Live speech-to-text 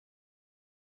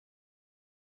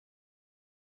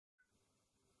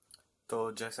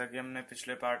तो जैसा कि हमने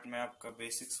पिछले पार्ट में आपका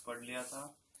बेसिक्स पढ़ लिया था,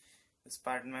 इस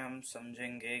पार्ट में हम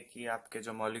समझेंगे कि आपके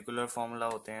जो मॉलिक्यूलर फॉर्मूला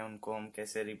होते हैं उनको हम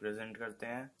कैसे रिप्रेजेंट करते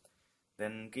हैं,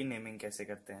 देन उनकी नेमिंग कैसे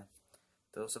करते हैं।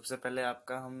 तो सबसे पहले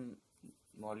आपका हम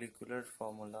मॉलिक्यूलर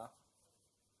फॉर्मूला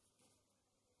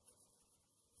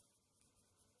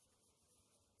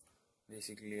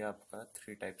बेसिकली आपका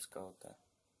 3 टाइप्स का होता है: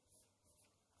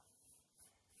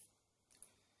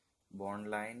 bond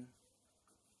line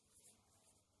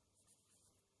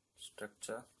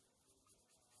structure,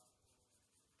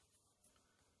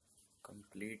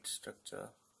 complete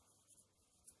structure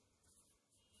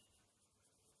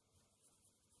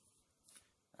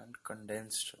and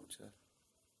condense structure.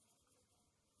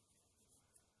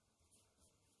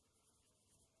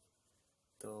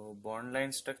 तो बॉन्ड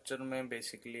लाइन स्ट्रक्चर में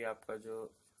बेसिकली आपका जो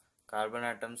कार्बन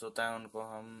एटम्स होता है उनको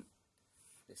हम,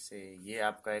 जैसे ये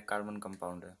आपका एक कार्बन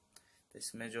कंपाउंड है, तो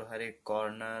इसमें जो हर एक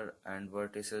कॉर्नर एंड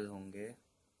वर्टिसेस होंगे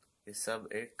ये सब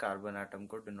एक कार्बन एटम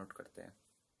को डिनोट करते हैं,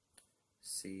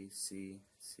 सी सी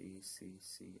सी सी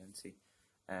सी एंड सी।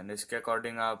 एंड इसके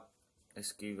अकॉर्डिंग आप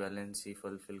इसकी वैलेंसी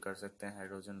फुलफिल कर सकते हैं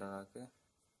हाइड्रोजन लगा के।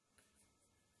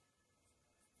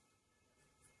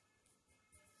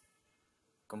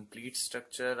 कंप्लीट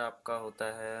स्ट्रक्चर आपका होता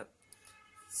है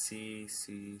सी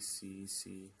सी सी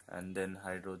सी and then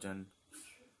hydrogen.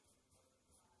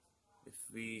 If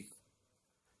we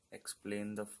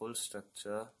explain the full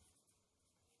structure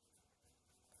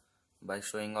by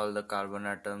showing all the carbon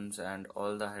atoms and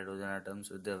all the hydrogen atoms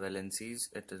with their valencies,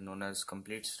 it is known as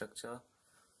complete structure.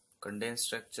 Condensed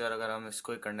structure अगर हम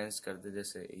इसको ही condense कर दे,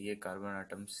 जैसे ये carbon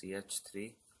atom CH3,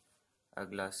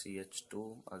 अगला CH2,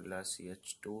 अगला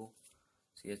CH2,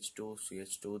 CH2,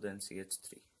 CH2, then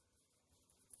CH3,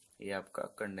 ये आपका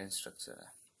कंडेंस स्ट्रक्चर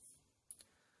है।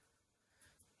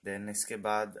 देन इसके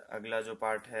बाद अगला जो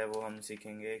पार्ट है वो हम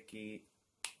सीखेंगे कि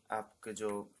आपके जो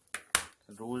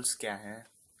रूल्स क्या हैं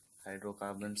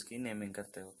हाइड्रोकार्बन्स की नेमिंग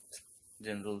करते वक्त,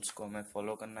 जिन रूल्स को हमें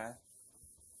फॉलो करना है।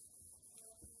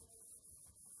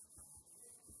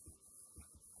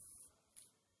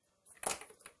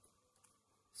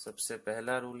 सबसे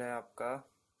पहला रूल है आपका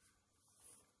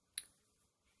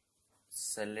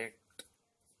select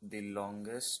the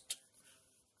longest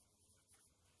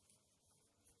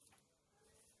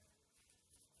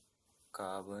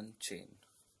carbon chain.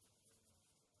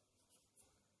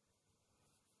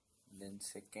 Then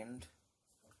second,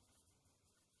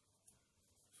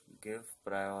 give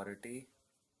priority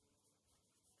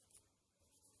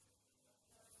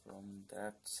from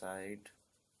that side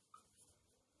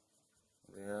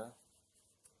where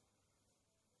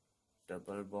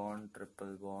double bond,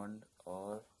 triple bond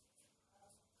or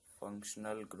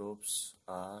functional groups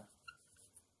are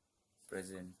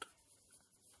present.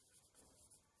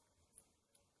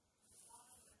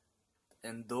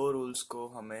 इन दो रूल्स को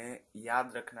हमें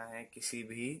याद रखना है किसी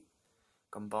भी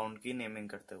कंपाउंड की नेमिंग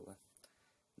करते हुए।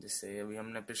 जिससे अभी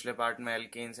हमने पिछले पार्ट में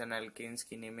एल्केन्स एंड एल्केन्स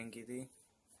की नेमिंग की थी।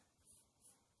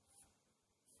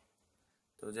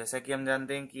 तो जैसा कि हम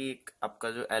जानते हैं कि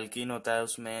आपका जो एल्कीन होता है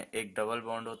उसमें एक डबल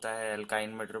बॉन्ड होता है, एल्काइन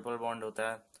में ट्रिपल बॉन्ड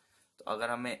होता है। तो अगर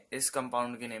हमें इस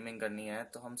कंपाउंड की नेमिंग करनी है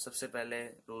तो हम सबसे पहले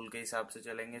रूल के हिसाब से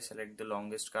चलेंगे, select the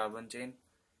longest carbon chain.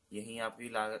 यही आपकी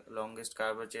लॉन्गेस्ट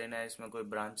कार्बन चेन है, इसमें कोई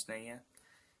ब्रांच नहीं है।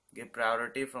 Give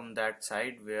priority from that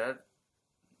side where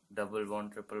double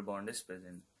bond triple bond is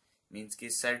present. Means कि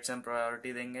इस साइड से हम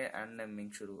प्रायोरिटी देंगे एंड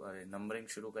नंबरिंग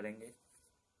शुरू करेंगे।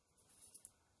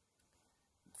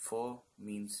 4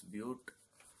 means bute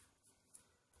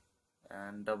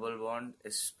and double bond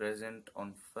is present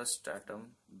on first atom,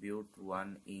 bute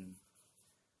 1-ene।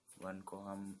 1 को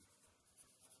हम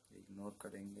इग्नोर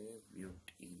करेंगे,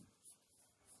 butene।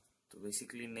 तो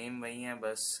बेसिकली नेम वही है,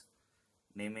 बस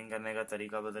नेमिंग करने का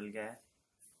तरीका बदल गया है।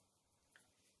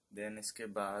 देन इसके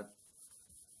बाद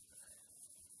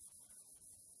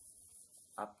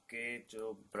आपके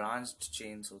जो ब्रांच्ड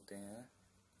चेन्स होते हैं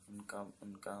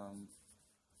उनका हम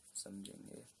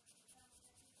समझेंगे।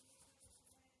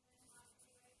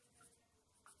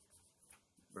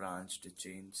 ब्रांच्ड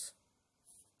चेन्स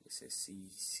जैसे सी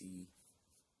सी,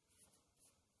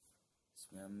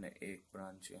 इसमें हमने एक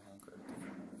ब्रांच यहाँ कर दी,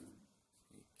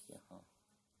 एक यहाँ।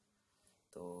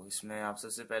 तो इसमें आप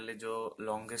सबसे पहले जो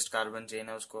लॉन्गेस्ट कार्बन चेन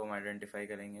है उसको हम आइडेंटिफाई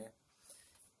करेंगे।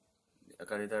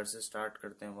 अगर इधर से स्टार्ट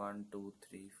करते हैं 1 2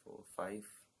 3 4 5,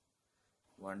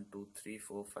 1 2 3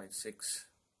 4 5 6,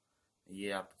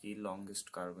 ये आपकी लॉन्गेस्ट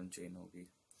कार्बन चेन होगी।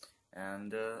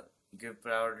 And give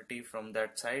priority from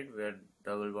that side where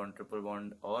double bond triple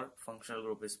bond और फंक्शनल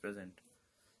ग्रुप इज प्रेजेंट।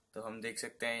 तो हम देख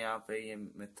सकते हैं यहाँ पे ये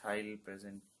मिथाइल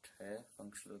प्रेजेंट है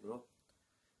फंक्शनल ग्रुप।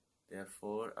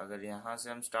 देयरफॉर अगर यहाँ से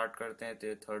हम स्टार्ट करते हैं तो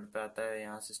ये थर्ड पे आता है,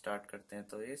 यहाँ से स्टार्ट करते हैं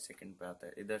तो ये सेकंड पे आता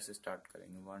है। इधर से स्टार्ट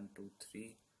करेंगे, 1 2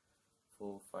 3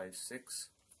 4 5 6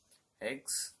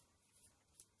 हेक्स।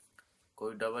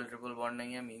 कोई डबल ट्रिपल बॉन्ड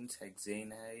नहीं है, मीन्स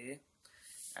हेक्सेन है ये।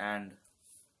 एंड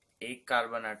एक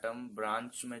कार्बन एटम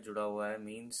ब्रांच में जुड़ा हुआ है,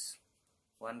 means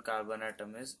one carbon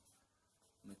atom is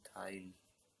methyl.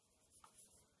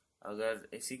 अगर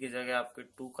इसी की जगह आपके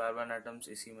 2 कार्बन एटम्स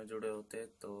इसी में जुड़े होते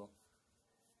तो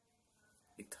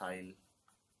ethyl.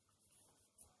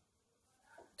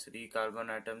 3 carbon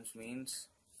atoms means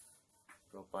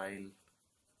propyl.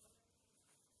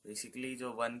 Basically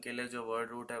जो वन के लिए जो वर्ड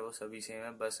रूट है वो सभी सेम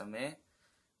है, बस हमें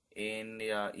एन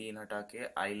या इन हटा के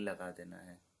आइल लगा देना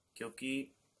है,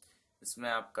 क्योंकि इसमें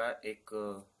आपका एक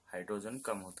हाइड्रोजन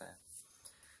कम होता है।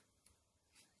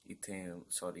 इथेन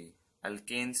सॉरी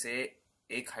अल्केन से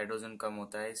एक हाइड्रोजन कम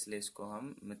होता है, इसलिए इसको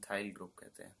हम मिथाइल ग्रुप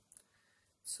कहते हैं।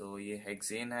 सो ये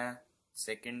हेक्सेन है,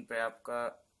 सेकंड पे आपका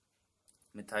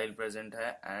मिथाइल प्रेजेंट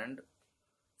है एंड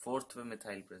फोर्थ पे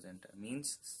मिथाइल प्रेजेंट है,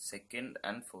 means second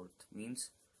and fourth means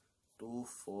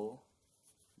 2,4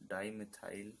 di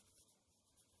methyl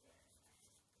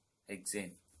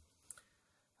hexane.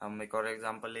 हम एक और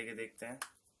एग्जांपल लेके देखते हैं।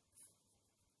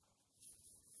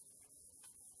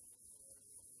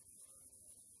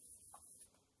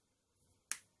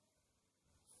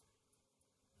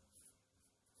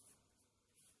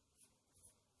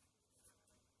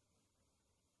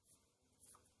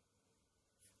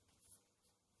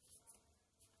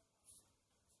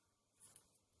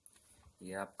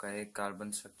 ये आपका एक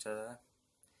कार्बन स्ट्रक्चर है,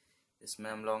 इसमें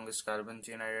हम लॉन्गेस्ट कार्बन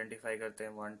चेन आइडेंटिफाई करते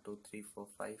हैं 1 2 3 4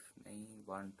 5 नहीं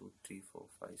 1 2 3 4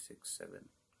 5 6 7।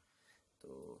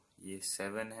 तो ये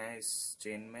 7 है इस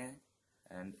चेन में।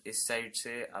 एंड इस साइड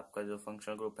से आपका जो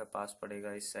फंक्शनल ग्रुप है पास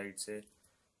पड़ेगा, इस साइड से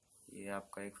ये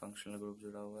आपका एक फंक्शनल ग्रुप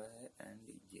जुड़ा हुआ है एंड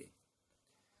ये,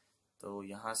 तो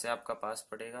यहाँ से आपका पास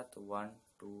पड़ेगा तो 1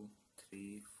 2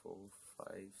 3 4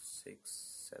 5 6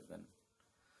 7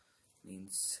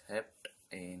 मीन्स हेप्ट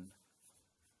एन।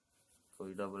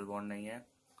 कोई डबल बॉन्ड नहीं है।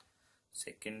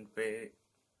 सेकंड पे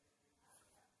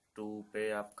 2 पे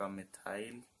आपका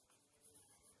मिथाइल,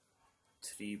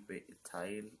 3 पे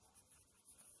ethyl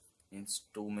means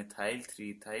 2 methyl 3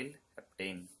 ethyl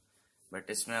heptane. But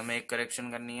इसमें हमें एक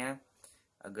करेक्शन करनी है।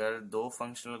 अगर 2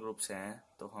 फंक्शनल ग्रुप्स हैं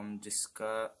तो हम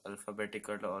जिसका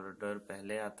अल्फाबेटिकल ऑर्डर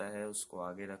पहले आता है उसको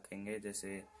आगे रखेंगे।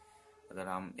 जैसे अगर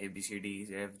हम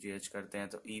ABCDEFGH करते हैं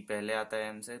तो ई पहले आता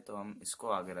है M से, तो हम इसको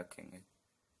आगे रखेंगे।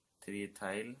 3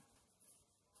 इथाइल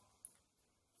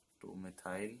 2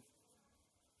 मिथाइल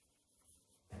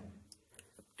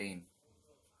हेप्टेन।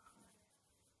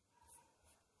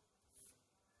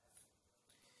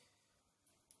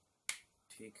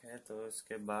 ठीक है, तो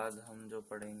इसके बाद हम जो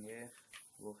पढ़ेंगे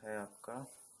वो है आपका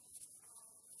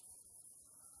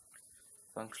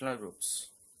फंक्शनल ग्रुप्स।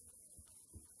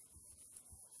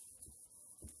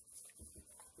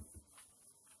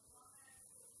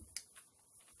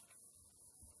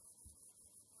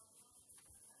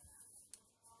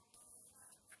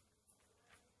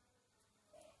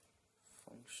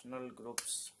 फंक्शनल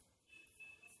ग्रुप्स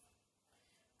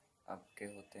आपके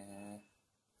होते हैं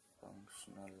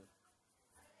functional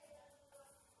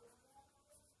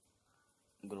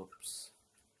groups.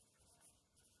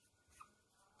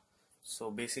 So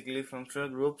basically functional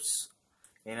groups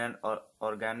in an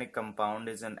organic compound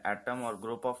is an atom or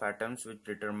group of atoms which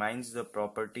determines the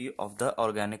property of the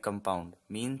organic compound।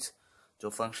 Means जो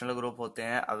फंक्शनल ग्रुप होते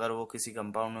हैं अगर वो किसी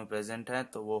compound में प्रेजेंट हैं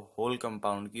तो वो होल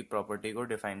कंपाउंड की प्रॉपर्टी को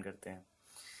डिफाइन करते हैं।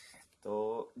 तो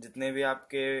जितने भी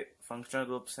आपके फंक्शनल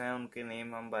ग्रुप्स हैं उनके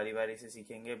नेम हम बारी बारी से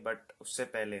सीखेंगे, बट उससे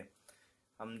पहले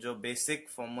हम जो बेसिक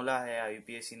फॉर्मूला है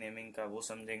IUPAC नेमिंग का वो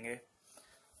समझेंगे।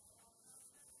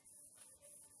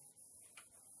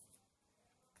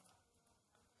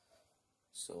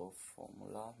 सो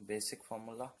फॉर्मूला, बेसिक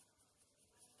फॉर्मूला,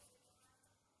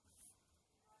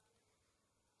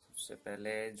 सबसे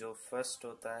पहले जो फर्स्ट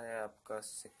होता है आपका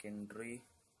secondary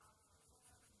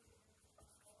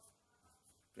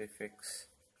prefix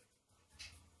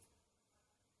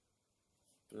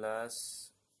plus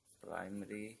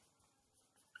primary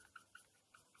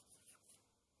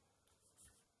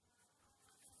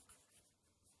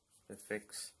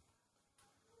prefix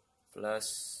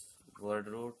plus word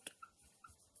root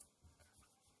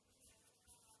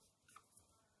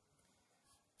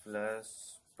plus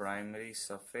primary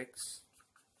suffix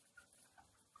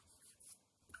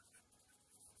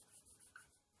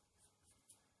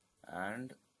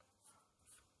and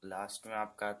last में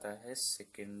आपका आता है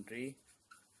सेकेंडरी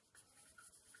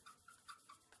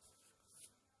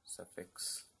सफिक्स।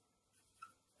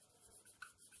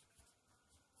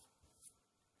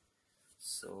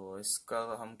 सो इसका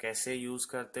हम कैसे यूज़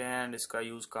करते हैं एंड इसका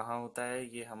यूज़ कहाँ होता है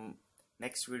ये हम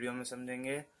नेक्स्ट वीडियो में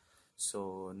समझेंगे। सो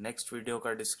नेक्स्ट वीडियो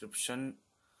का डिस्क्रिप्शन